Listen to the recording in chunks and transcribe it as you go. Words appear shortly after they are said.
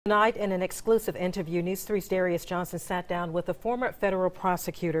Tonight, in an exclusive interview, News 3's Darius Johnson sat down with a former federal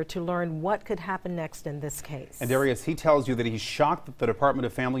prosecutor to learn what could happen next in this case. And Darius, he tells you that he's shocked that the Department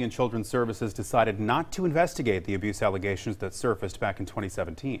of Family and Children's Services decided not to investigate the abuse allegations that surfaced back in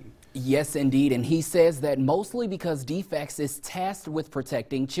 2017. Yes, indeed. And he says that mostly because DFACS is tasked with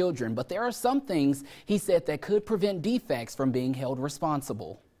protecting children. But there are some things, he said, that could prevent DFACS from being held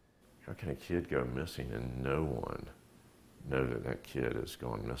responsible. How can a kid go missing and no one know that that kid has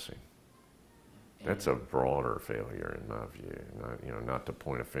gone missing? That's a broader failure in my view, not to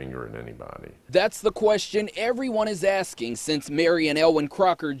point a finger at anybody. That's the question everyone is asking since Mary and Elwin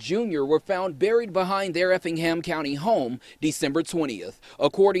Crocker Jr. were found buried behind their Effingham County home December 20th.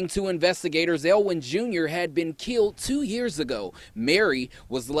 According to investigators, Elwin Jr. had been killed 2 years ago. Mary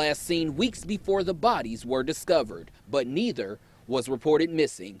was last seen weeks before the bodies were discovered, but neither was reported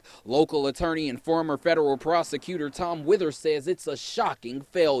missing. Local attorney and former federal prosecutor Tom Withers says it's a shocking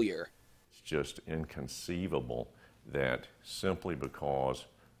failure. It's just inconceivable that simply because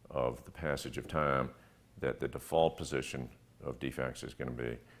of the passage of time that the default position of DFACS is going to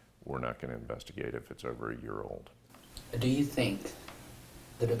be, we're not going to investigate if it's over a year old. Do you think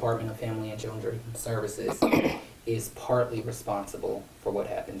the Department of Family and Children's Services is partly responsible for what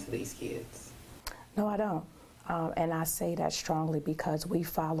happened to these kids? No, I don't. And I say that strongly because we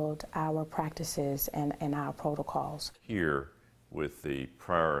followed our practices and our protocols. Here, with the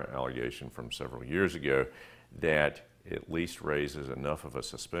prior allegation from several years ago, that at least raises enough of a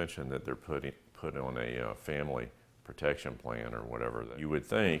suspension that they're put on a family protection plan or whatever. You would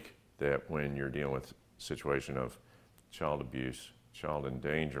think that when you're dealing with a situation of child abuse, child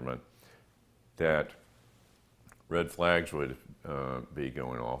endangerment, that red flags would be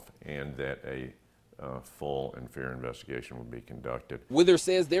going off and that a full and fair investigation would be conducted. Withers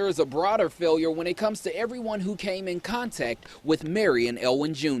says there is a broader failure when it comes to everyone who came in contact with Mary and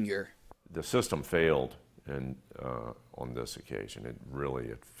Elwin Jr. The system failed on this occasion.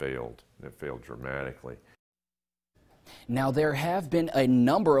 It failed. It failed dramatically. Now, there have been a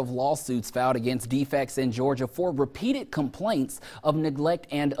number of lawsuits filed against DFACS in Georgia for repeated complaints of neglect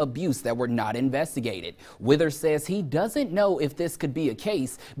and abuse that were not investigated. Withers says he doesn't know if this could be a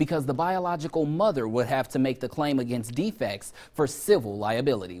case because the biological mother would have to make the claim against DFACS for civil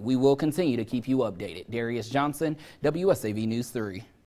liability. We will continue to keep you updated. Darius Johnson, WSAV News 3.